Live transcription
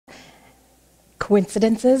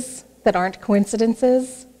coincidences that aren't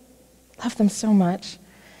coincidences. Love them so much.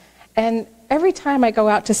 And every time I go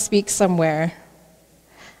out to speak somewhere,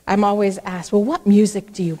 I'm always asked, well, what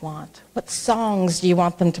music do you want? What songs do you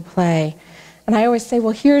want them to play? And I always say,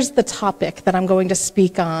 well, here's the topic that I'm going to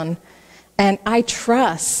speak on. And I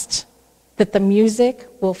trust that the music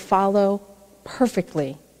will follow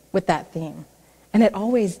perfectly with that theme. And it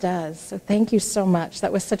always does. So thank you so much.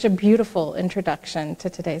 That was such a beautiful introduction to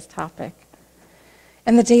today's topic.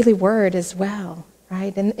 And the daily word as well,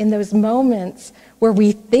 right? And in those moments where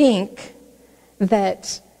we think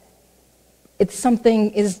that it's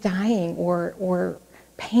something is dying or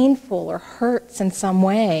painful or hurts in some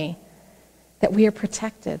way, that we are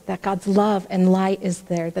protected, that God's love and light is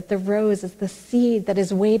there, that the rose is the seed that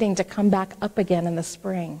is waiting to come back up again in the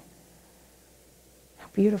spring. How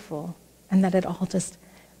beautiful. And that it all just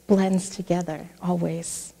blends together,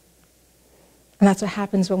 always. And that's what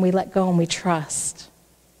happens when we let go and we trust.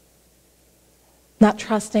 Not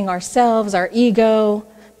trusting ourselves, our ego,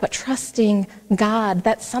 but trusting God.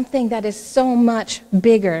 That's something that is so much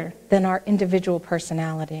bigger than our individual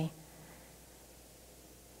personality.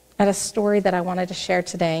 I had a story that I wanted to share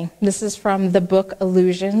today. This is from the book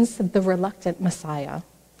Illusions, The Reluctant Messiah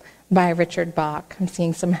by Richard Bach. I'm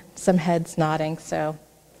seeing some heads nodding, so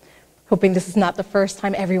hoping this is not the first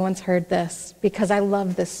time everyone's heard this, because I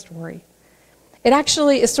love this story. It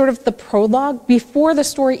actually is sort of the prologue before the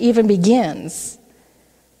story even begins.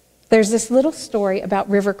 There's this little story about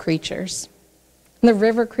river creatures. And the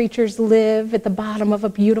river creatures live at the bottom of a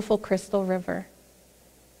beautiful crystal river.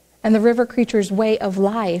 And the river creatures' way of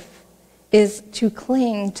life is to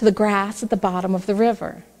cling to the grass at the bottom of the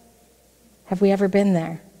river. Have we ever been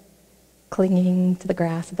there? Clinging to the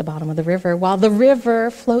grass at the bottom of the river while the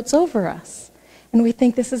river floats over us. And we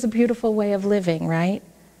think this is a beautiful way of living, right?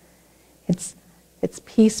 It's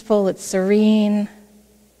peaceful, it's serene.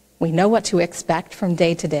 We know what to expect from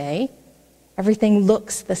day to day. Everything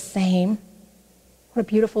looks the same. What a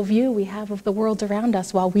beautiful view we have of the world around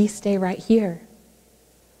us while we stay right here.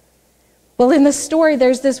 Well, in the story,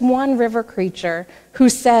 there's this one river creature who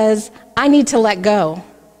says, I need to let go.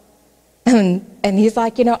 And he's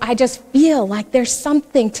like, I just feel like there's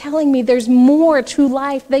something telling me there's more to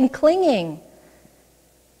life than clinging.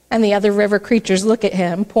 And the other river creatures look at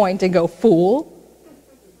him, point, and go, fool.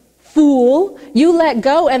 Fool, you let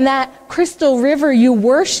go, and that crystal river you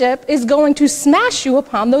worship is going to smash you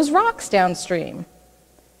upon those rocks downstream.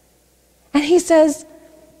 And he says,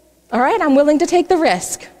 all right, I'm willing to take the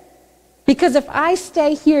risk. Because if I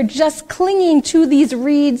stay here just clinging to these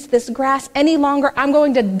reeds, this grass any longer, I'm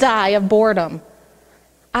going to die of boredom.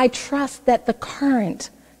 I trust that the current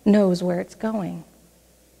knows where it's going.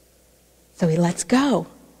 So he lets go.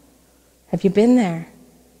 Have you been there?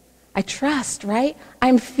 I trust, right?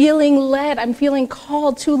 I'm feeling led. I'm feeling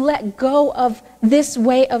called to let go of this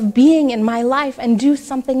way of being in my life and do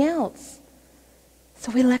something else.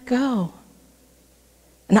 So we let go.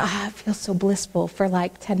 And it feels so blissful for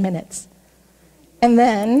like 10 minutes. And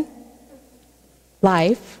then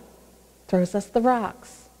life throws us the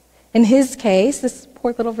rocks. In his case, this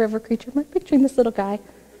poor little river creature, I'm picturing this little guy,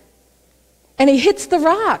 and he hits the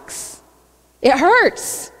rocks. It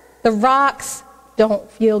hurts. The rocks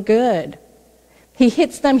don't feel good. He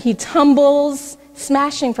hits them, he tumbles,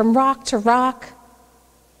 smashing from rock to rock.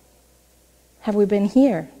 Have we been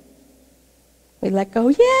here? We let go,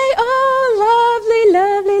 yay, oh, lovely,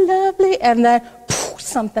 lovely, lovely, and then poof,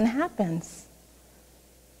 something happens.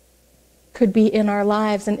 Could be in our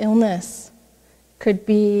lives an illness, could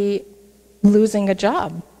be losing a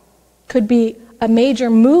job, could be a major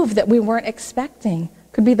move that we weren't expecting,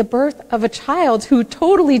 could be the birth of a child who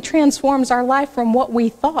totally transforms our life from what we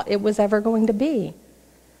thought it was ever going to be.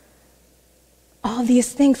 All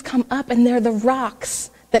these things come up, and they're the rocks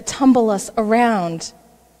that tumble us around.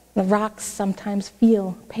 The rocks sometimes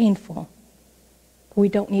feel painful, but we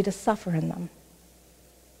don't need to suffer in them.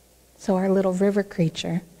 So our little river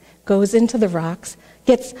creature goes into the rocks,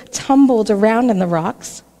 gets tumbled around in the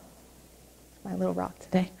rocks. My little rock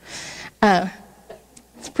today.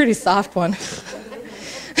 It's a pretty soft one.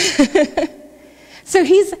 So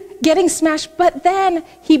he's getting smashed, but then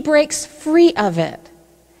he breaks free of it,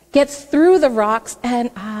 gets through the rocks,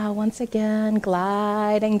 and once again,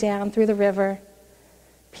 gliding down through the river,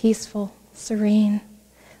 peaceful, serene,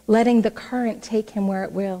 letting the current take him where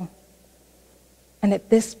it will. And at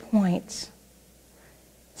this point,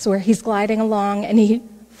 so where he's gliding along, and he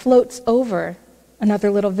floats over another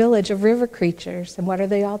little village of river creatures. And what are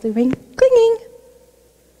they all doing? Clinging.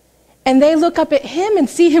 And they look up at him and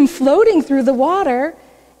see him floating through the water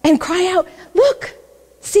and cry out, look,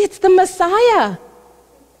 see, it's the Messiah.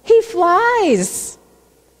 He lies.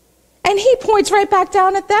 And he points right back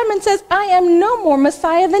down at them and says, I am no more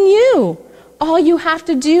Messiah than you. All you have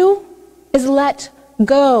to do is let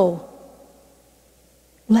go.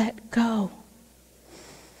 Let go.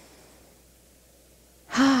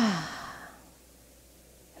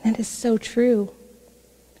 And it is so true.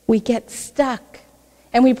 We get stuck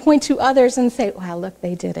and we point to others and say, wow, look,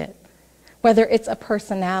 they did it. Whether it's a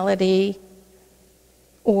personality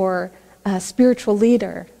or a spiritual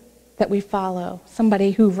leader that we follow,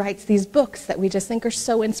 somebody who writes these books that we just think are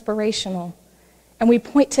so inspirational. And we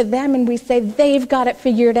point to them and we say, they've got it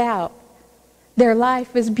figured out. Their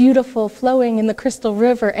life is beautiful, flowing in the crystal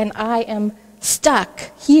river, and I am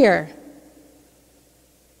stuck here.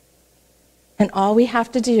 And all we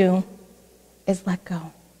have to do is let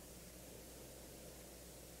go.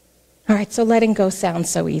 All right, so letting go sounds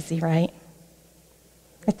so easy, right?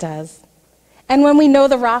 It does. And when we know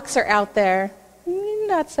the rocks are out there,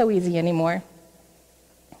 not so easy anymore.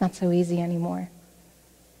 Not so easy anymore.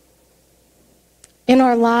 In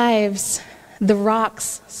our lives, the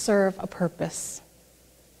rocks serve a purpose.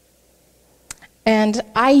 And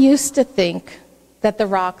I used to think that the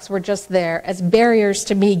rocks were just there as barriers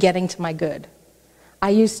to me getting to my good. I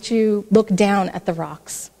used to look down at the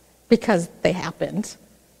rocks because they happened,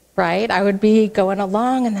 right? I would be going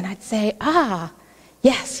along and then I'd say,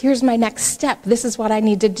 yes, here's my next step. This is what I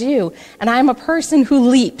need to do. And I'm a person who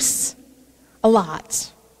leaps a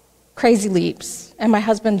lot, crazy leaps. And my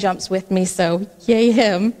husband jumps with me, so yay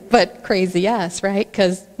him, but crazy us, right?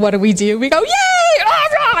 Because what do? We go, yay,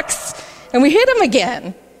 rocks! And we hit them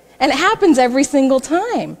again. And it happens every single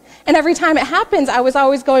time. And every time it happens, I was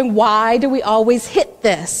always going, why do we always hit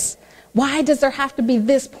this? Why does there have to be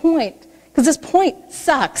this point? Because this point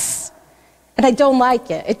sucks. And I don't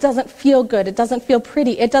like it. It doesn't feel good. It doesn't feel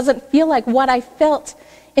pretty. It doesn't feel like what I felt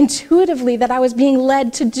intuitively that I was being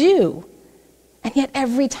led to do. And yet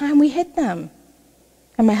every time we hit them.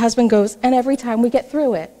 And my husband goes, and every time we get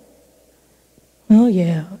through it. Oh,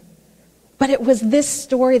 yeah. But it was this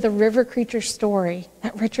story, the river creature story,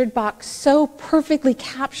 that Richard Bach so perfectly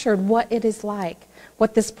captured what it is like,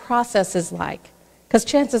 what this process is like. Because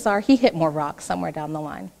chances are he hit more rocks somewhere down the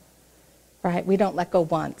line. Right? We don't let go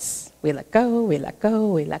once. We let go, we let go,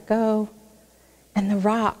 we let go. And the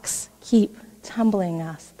rocks keep tumbling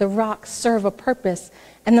us. The rocks serve a purpose.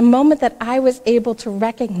 And the moment that I was able to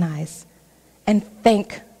recognize and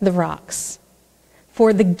thank the rocks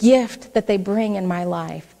for the gift that they bring in my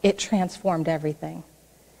life, it transformed everything.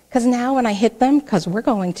 Because now when I hit them, because we're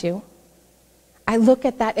going to, I look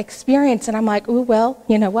at that experience and I'm like, ooh, well,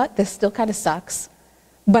 you know what? This still kind of sucks.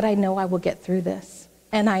 But I know I will get through this.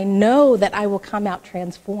 And I know that I will come out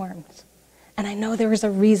transformed. And I know there is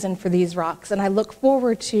a reason for these rocks. And I look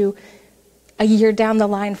forward to a year down the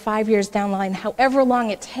line, 5 years down the line, however long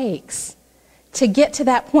it takes, to get to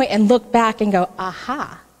that point and look back and go,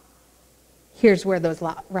 aha, here's where those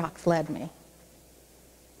rocks led me.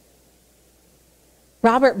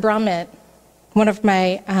 Robert Brummett, one of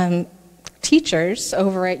my teachers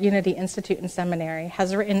over at Unity Institute and Seminary,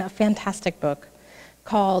 has written a fantastic book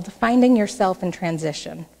called Finding Yourself in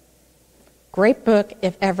Transition. Great book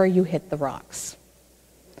if ever you hit the rocks.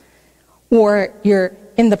 Or you're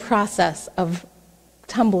in the process of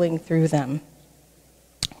tumbling through them.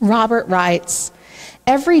 Robert writes,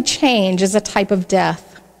 every change is a type of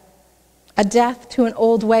death, a death to an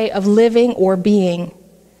old way of living or being.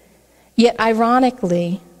 Yet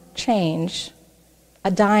ironically, change, a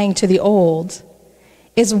dying to the old,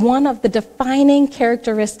 is one of the defining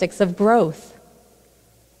characteristics of growth.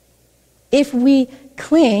 If we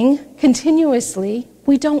cling continuously,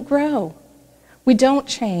 we don't grow. We don't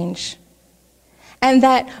change. And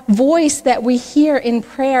that voice that we hear in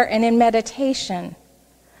prayer and in meditation,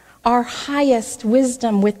 our highest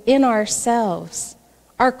wisdom within ourselves,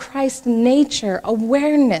 our Christ nature,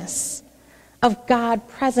 awareness of God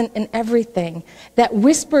present in everything, that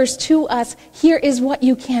whispers to us, here is what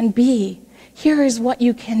you can be, here is what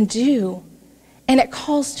you can do. And it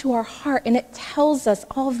calls to our heart and it tells us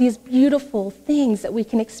all of these beautiful things that we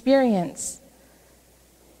can experience.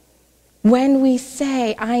 When we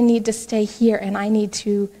say, I need to stay here and I need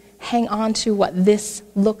to hang on to what this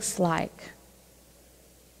looks like,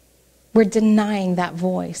 we're denying that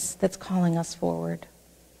voice that's calling us forward.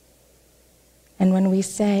 And when we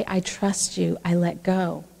say, I trust you, I let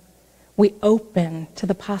go, we open to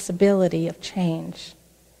the possibility of change.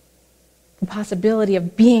 The possibility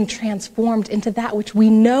of being transformed into that which we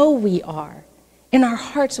know we are. In our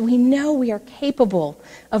hearts, we know we are capable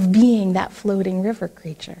of being that floating river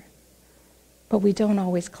creature. But we don't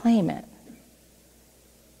always claim it.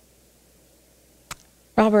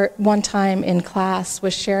 Robert, one time in class,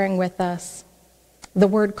 was sharing with us the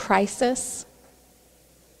word crisis,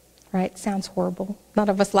 right? Sounds horrible. None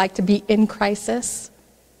of us like to be in crisis.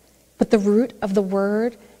 But the root of the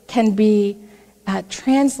word can be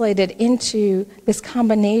translated into this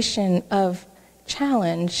combination of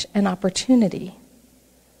challenge and opportunity.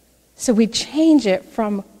 So we change it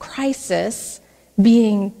from crisis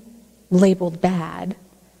being labeled bad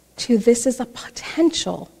to this is a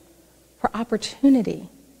potential for opportunity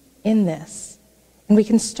in this. And we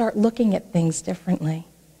can start looking at things differently.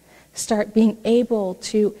 Start being able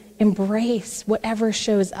to embrace whatever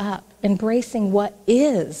shows up, embracing what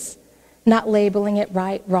is, not labeling it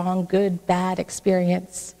right, wrong, good, bad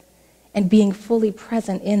experience, and being fully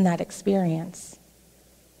present in that experience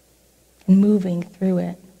and moving through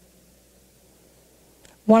it.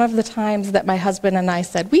 One of the times that my husband and I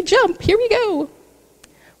said, we jump, here we go.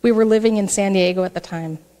 We were living in San Diego at the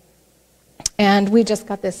time. And we just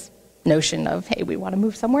got this notion of, hey, we want to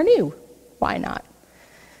move somewhere new. Why not?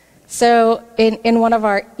 So in one of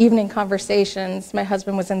our evening conversations, my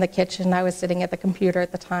husband was in the kitchen. I was sitting at the computer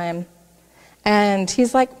at the time. And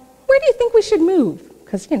he's like, where do you think we should move?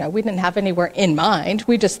 Because, we didn't have anywhere in mind.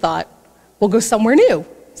 We just thought, we'll go somewhere new,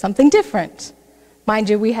 something different. Mind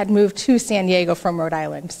you, we had moved to San Diego from Rhode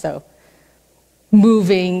Island, so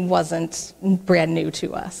moving wasn't brand new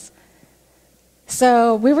to us.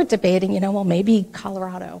 So we were debating, well, maybe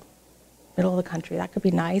Colorado, middle of the country. That could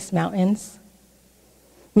be nice, mountains.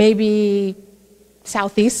 Maybe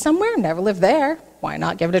southeast somewhere, never lived there. Why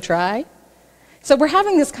not give it a try? So we're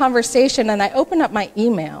having this conversation, and I open up my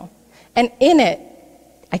email, and in it,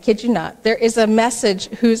 I kid you not, there is a message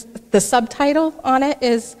whose the subtitle on it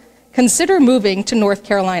is, consider moving to North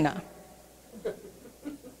Carolina.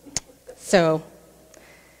 So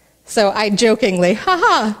I jokingly,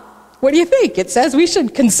 haha, what do you think? It says we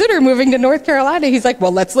should consider moving to North Carolina. He's like,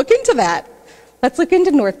 well, let's look into that. Let's look into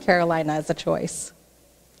North Carolina as a choice.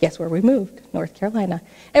 Guess where we moved? North Carolina.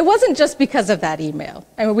 It wasn't just because of that email.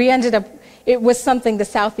 I mean, we ended up, it was something, the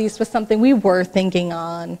Southeast was something we were thinking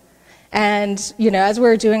on. And, as we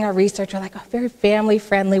were doing our research, we're like, oh, very family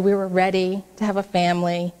friendly. We were ready to have a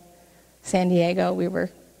family. San Diego, we were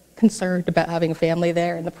concerned about having a family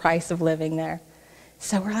there and the price of living there.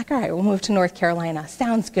 So we're like, all right, we'll move to North Carolina.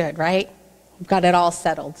 Sounds good, right? We've got it all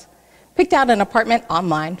settled. Picked out an apartment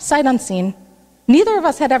online, sight unseen. Neither of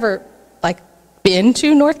us had ever, been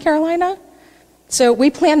to North Carolina. So we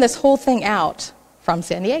planned this whole thing out from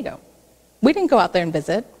San Diego. We didn't go out there and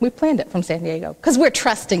visit. We planned it from San Diego because we're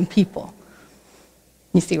trusting people.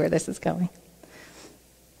 You see where this is going.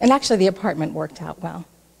 And actually, the apartment worked out well.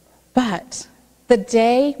 But the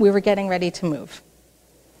day we were getting ready to move,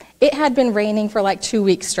 it had been raining for 2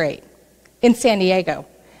 weeks straight in San Diego.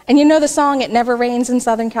 And you know the song, It Never Rains in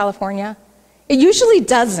Southern California? It usually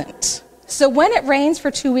doesn't. So when it rains for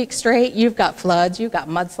 2 weeks straight, you've got floods, you've got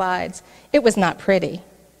mudslides. It was not pretty.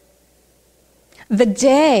 The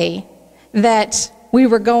day that we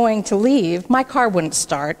were going to leave, my car wouldn't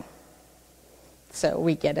start. So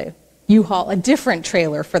we get a U-Haul, a different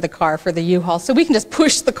trailer for the car for the U-Haul, so we can just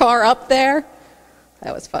push the car up there.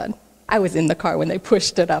 That was fun. I was in the car when they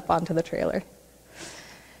pushed it up onto the trailer.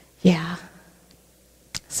 Yeah.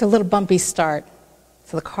 So a little bumpy start.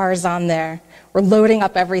 So the car's on there. We're loading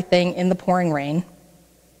up everything in the pouring rain.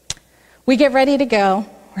 We get ready to go.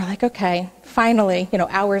 We're like, okay, finally,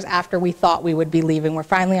 hours after we thought we would be leaving, we're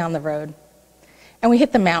finally on the road. And we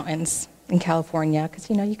hit the mountains in California, because,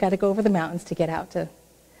 you got to go over the mountains to get out to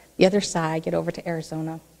the other side, get over to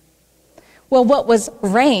Arizona. Well, what was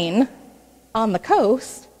rain on the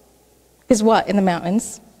coast is what in the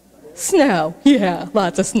mountains? Snow. Yeah,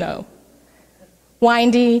 lots of snow.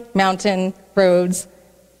 Windy mountain roads.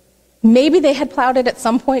 Maybe they had plowed it at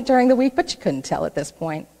some point during the week, but you couldn't tell at this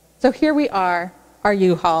point. So here we are, our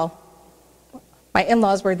U-Haul. My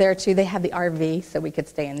in-laws were there too. They had the RV, so we could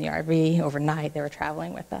stay in the RV overnight. They were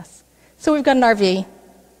traveling with us. So we've got an RV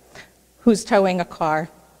who's towing a car.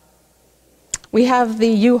 We have the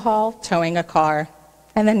U-Haul towing a car,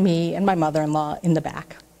 and then me and my mother-in-law in the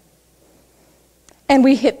back. And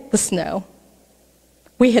we hit the snow.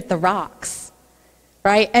 We hit the rocks.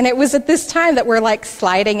 Right? And it was at this time that we're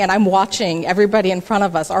sliding, and I'm watching everybody in front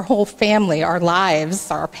of us, our whole family, our lives,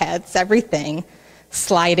 our pets, everything,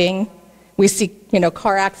 sliding. We see,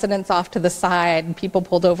 car accidents off to the side, and people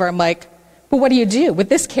pulled over. I'm like, but what do you do? With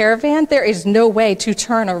this caravan, there is no way to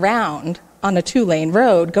turn around on a 2-lane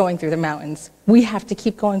road going through the mountains. We have to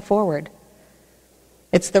keep going forward.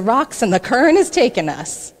 It's the rocks, and the current is taking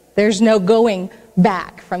us. There's no going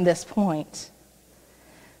back from this point.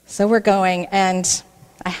 So we're going, and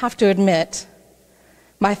I have to admit,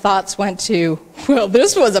 my thoughts went to, well,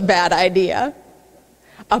 this was a bad idea.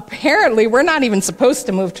 Apparently, we're not even supposed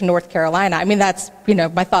to move to North Carolina. I mean, that's,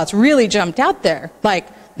 my thoughts really jumped out there. Like,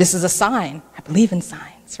 this is a sign. I believe in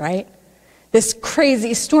signs, right? This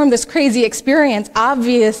crazy storm, this crazy experience,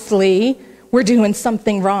 obviously, we're doing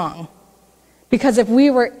something wrong. Because if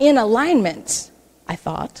we were in alignment, I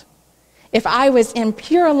thought, if I was in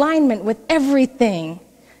pure alignment with everything,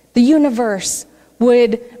 the universe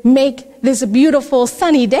would make this a beautiful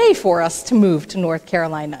sunny day for us to move to North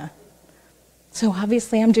Carolina. So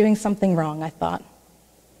obviously I'm doing something wrong, I thought.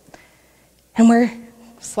 And we're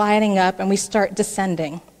sliding up and we start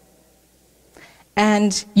descending.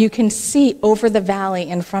 And you can see over the valley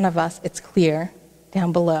in front of us, it's clear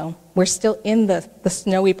down below. We're still in the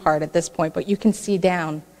snowy part at this point, but you can see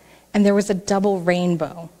down. And there was a double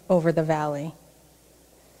rainbow over the valley.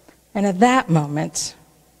 And at that moment,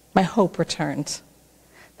 my hope returned.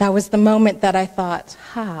 That was the moment that I thought,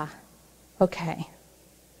 okay.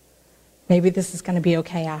 Maybe this is going to be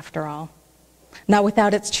okay after all. Not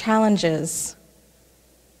without its challenges.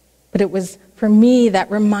 But it was, for me, that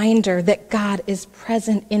reminder that God is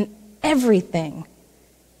present in everything.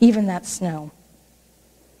 Even that snow.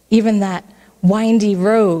 Even that windy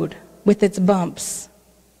road with its bumps.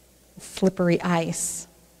 Slippery ice.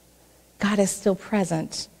 God is still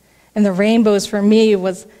present. And the rainbows for me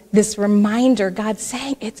was this reminder, God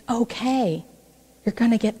saying, it's okay. You're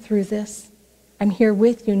going to get through this. I'm here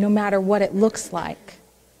with you no matter what it looks like.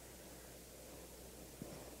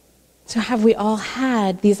 So have we all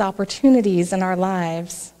had these opportunities in our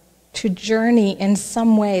lives to journey in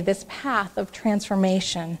some way this path of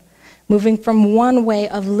transformation, moving from one way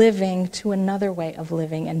of living to another way of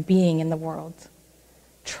living and being in the world?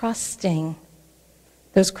 Trusting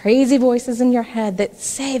those crazy voices in your head that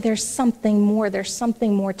say there's something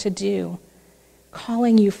more to do,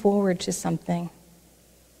 calling you forward to something.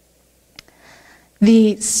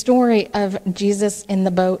 The story of Jesus in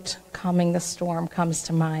the boat calming the storm comes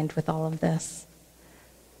to mind with all of this.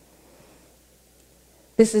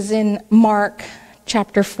 This is in Mark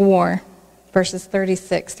chapter 4, verses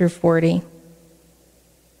 36 through 40.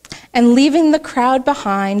 And leaving the crowd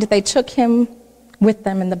behind, they took him with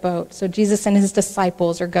them in the boat. So Jesus and his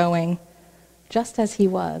disciples are going just as he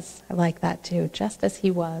was. I like that too, just as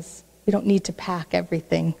he was. We don't need to pack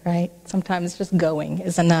everything, right? Sometimes just going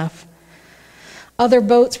is enough. Other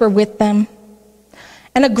boats were with them.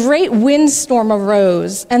 And a great windstorm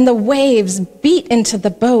arose, and the waves beat into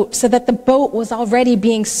the boat so that the boat was already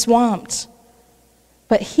being swamped.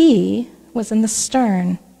 But he was in the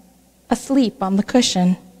stern, asleep on the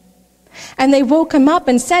cushion. And they woke him up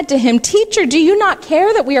and said to him, "Teacher, do you not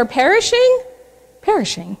care that we are perishing?"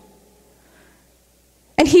 Perishing.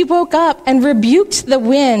 And he woke up and rebuked the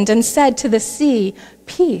wind and said to the sea,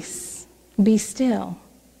 "Peace, be still."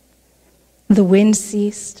 The wind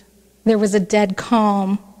ceased. There was a dead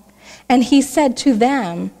calm. And he said to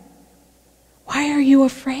them, "Why are you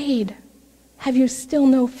afraid? Have you still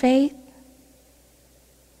no faith?"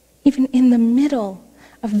 Even in the middle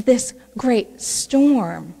of this great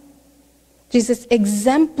storm, Jesus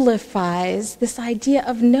exemplifies this idea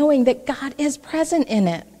of knowing that God is present in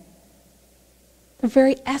it. The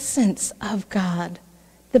very essence of God,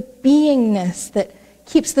 the beingness that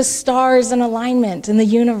keeps the stars in alignment in the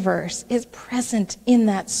universe, is present in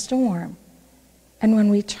that storm. And when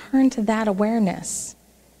we turn to that awareness,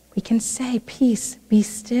 we can say, "Peace, be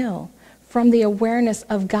still," from the awareness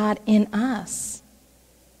of God in us,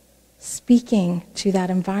 speaking to that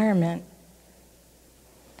environment.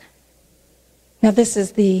 Now this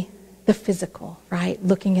is the physical, right?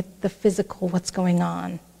 Looking at the physical, what's going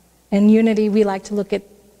on. In Unity, we like to look at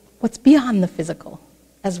what's beyond the physical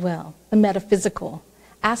as well, the metaphysical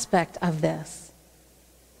aspect of this.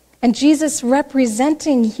 And Jesus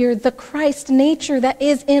representing here the Christ nature that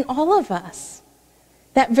is in all of us,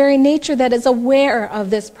 that very nature that is aware of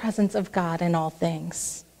this presence of God in all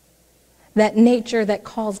things, that nature that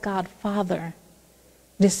calls God Father.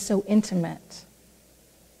 It is so intimate.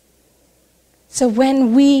 So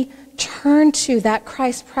when we turn to that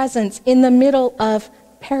Christ presence in the middle of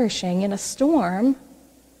perishing in a storm,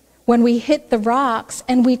 when we hit the rocks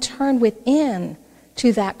and we turn within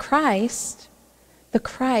to that Christ, the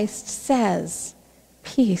Christ says,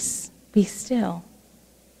 "Peace, be still."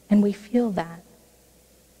 And we feel that.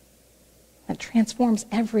 That transforms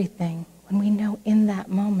everything when we know in that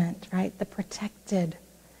moment, right? The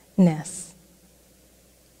protectedness.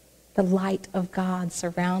 The light of God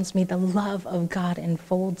surrounds me. The love of God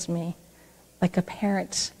enfolds me. Like a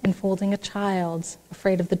parent enfolding a child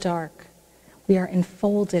afraid of the dark. We are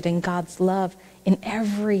enfolded in God's love in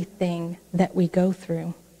everything that we go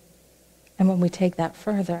through. And when we take that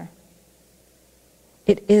further,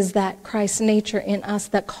 it is that Christ's nature in us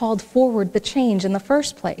that called forward the change in the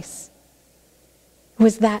first place. It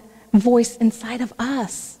was that voice inside of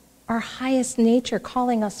us, our highest nature,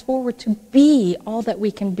 calling us forward to be all that we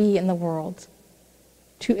can be in the world,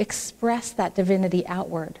 to express that divinity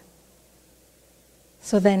outward.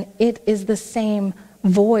 So then it is the same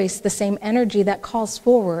voice, the same energy that calls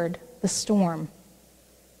forward the storm,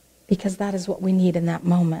 because that is what we need in that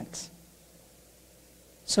moment.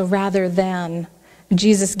 So rather than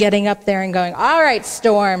Jesus getting up there and going, all right,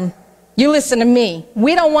 storm, you listen to me.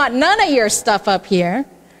 We don't want none of your stuff up here.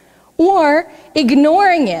 Or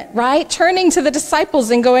ignoring it, right? Turning to the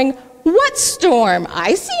disciples and going, what storm?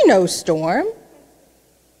 I see no storm.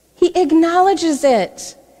 He acknowledges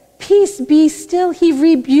it. Peace, be still. He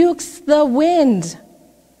rebukes the wind,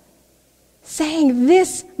 saying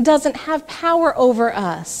this doesn't have power over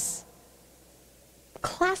us.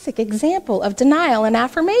 Classic example of denial and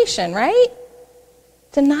affirmation, right?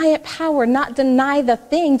 Deny it power, not deny the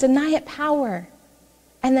thing, deny it power,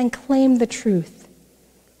 and then claim the truth.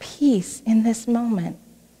 Peace in this moment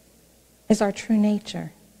is our true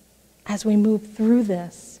nature as we move through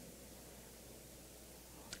this.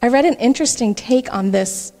 I read an interesting take on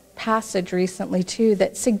this passage recently, too,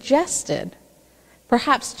 that suggested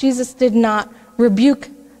perhaps Jesus did not rebuke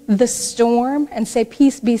the storm and say,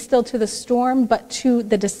 peace be still to the storm, but to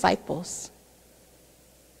the disciples.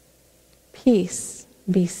 Peace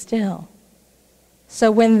be still.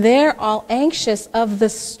 So when they're all anxious of the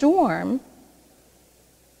storm,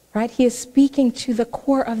 right, he is speaking to the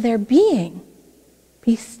core of their being.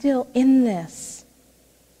 Be still in this.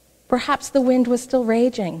 Perhaps the wind was still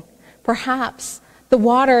raging. Perhaps the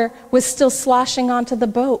water was still sloshing onto the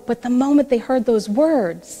boat. But the moment they heard those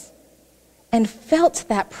words and felt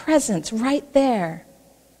that presence right there,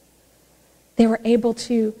 they were able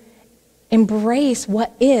to embrace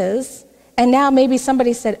what is. And now maybe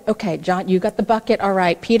somebody said, okay, John, you got the bucket. All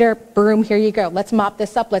right, Peter, broom, here you go. Let's mop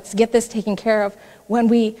this up. Let's get this taken care of. When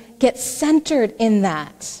we get centered in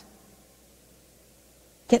that,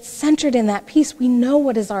 peace, we know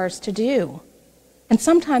what is ours to do. And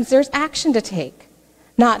sometimes there's action to take.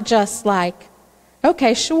 Not just like,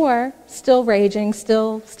 okay, sure, still raging,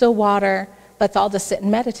 still water, let's all just sit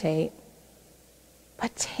and meditate.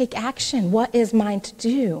 But take action. What is mine to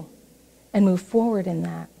do? And move forward in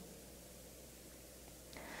that.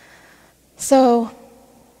 So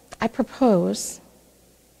I propose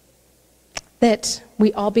that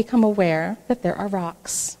we all become aware that there are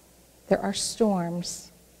rocks, there are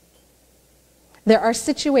storms, there are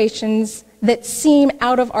situations that seem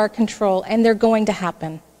out of our control, and they're going to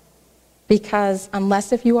happen. Because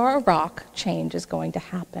unless if you are a rock, change is going to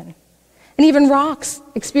happen. And even rocks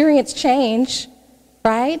experience change,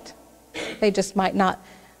 right? They just might not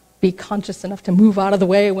be conscious enough to move out of the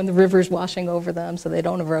way when the river's washing over them so they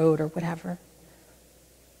don't erode or whatever.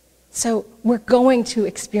 So we're going to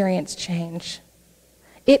experience change.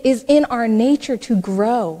 It is in our nature to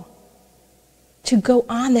grow, to go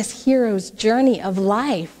on this hero's journey of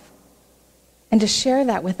life, and to share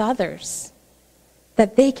that with others,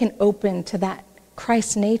 that they can open to that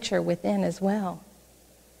Christ nature within as well.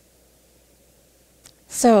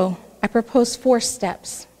 So I propose 4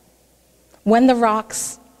 steps. When the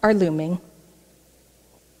rocks are looming,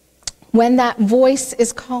 when that voice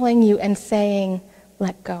is calling you and saying,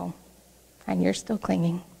 let go, and you're still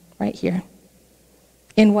clinging right here.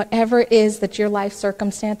 In whatever it is that your life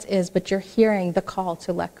circumstance is, but you're hearing the call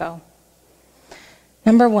to let go.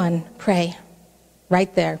 Number 1, pray.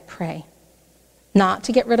 Right there, pray. Not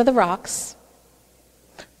to get rid of the rocks.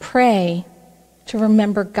 Pray to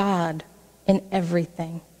remember God in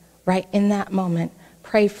everything, right in that moment.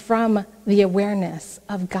 Pray from the awareness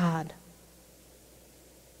of God.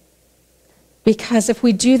 Because if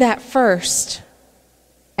we do that first,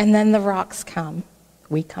 and then the rocks come,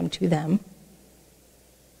 we come to them,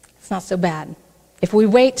 it's not so bad. If we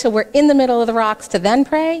wait till we're in the middle of the rocks to then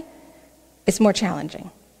pray, it's more challenging.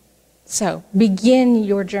 So begin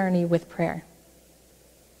your journey with prayer.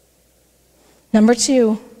 Number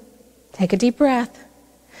 2, take a deep breath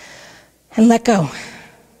and let go.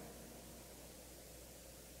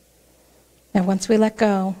 Now, once we let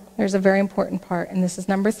go, there's a very important part, and this is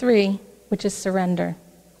number 3, which is surrender.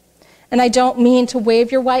 And I don't mean to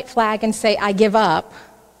wave your white flag and say, I give up.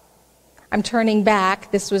 I'm turning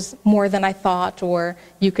back. This was more than I thought, or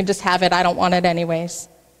you can just have it. I don't want it anyways.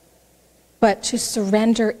 But to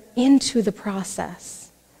surrender into the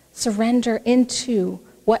process. Surrender into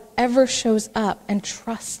whatever shows up and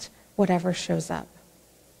trust whatever shows up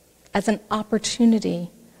as an opportunity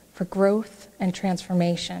for growth and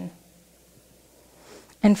transformation.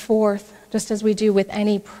 And fourth, just as we do with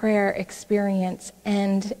any prayer experience,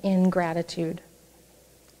 end in gratitude.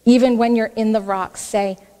 Even when you're in the rocks,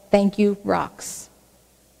 say, thank you, rocks.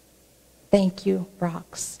 Thank you,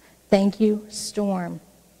 rocks. Thank you, storm.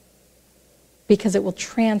 Because it will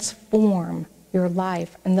transform your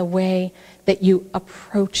life and the way that you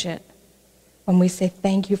approach it when we say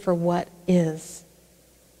thank you for what is.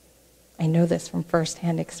 I know this from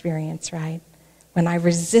firsthand experience, right? When I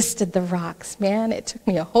resisted the rocks, man, it took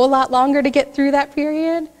me a whole lot longer to get through that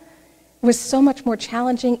period. It was so much more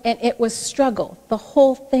challenging, and it was struggle. The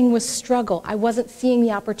whole thing was struggle. I wasn't seeing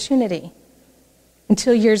the opportunity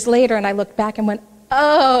until years later, and I looked back and went,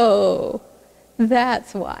 oh,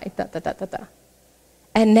 that's why,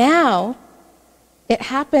 And now it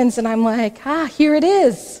happens, and I'm like, here it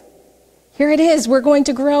is. Here it is. We're going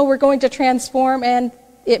to grow. We're going to transform, and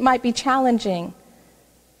it might be challenging.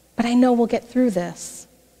 But I know we'll get through this.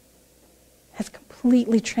 Has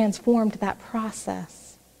completely transformed that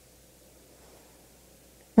process.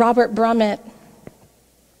 Robert Brummett,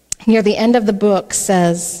 near the end of the book,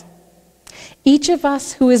 says, each of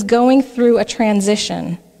us who is going through a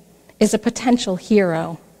transition is a potential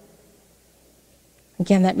hero.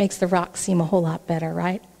 Again, that makes the rock seem a whole lot better,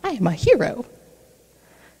 right? I am a hero.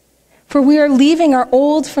 For we are leaving our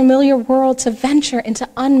old familiar world to venture into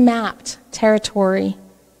unmapped territory,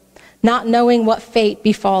 not knowing what fate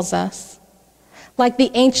befalls us. Like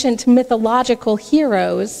the ancient mythological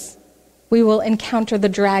heroes, we will encounter the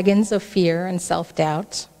dragons of fear and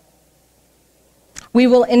self-doubt. We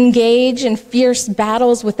will engage in fierce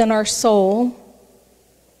battles within our soul,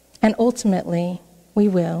 and ultimately, we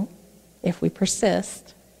will, if we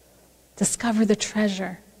persist, discover the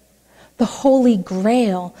treasure, the holy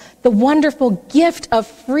grail, the wonderful gift of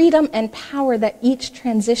freedom and power that each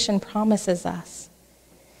transition promises us,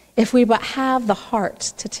 if we but have the heart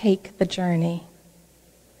to take the journey.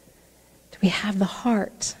 Do we have the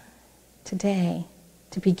heart today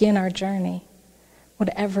to begin our journey?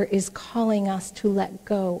 Whatever is calling us to let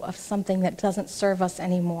go of something that doesn't serve us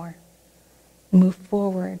anymore. Move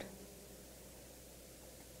forward.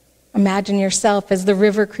 Imagine yourself as the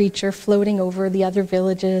river creature floating over the other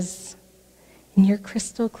villages in your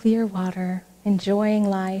crystal clear water, enjoying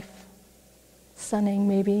life, sunning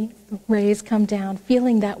maybe, the rays come down,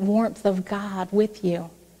 feeling that warmth of God with you.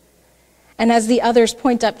 And as the others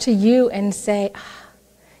point up to you and say,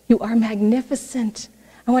 you are magnificent.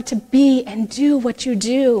 I want to be and do what you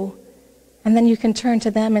do. And then you can turn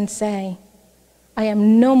to them and say, I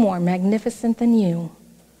am no more magnificent than you.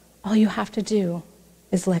 All you have to do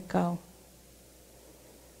is let go.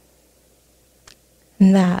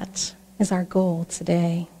 And that is our goal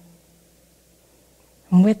today.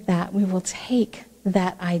 And with that, we will take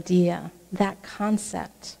that idea, that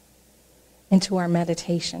concept, into our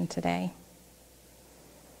meditation today.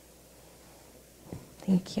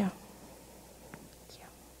 Thank you.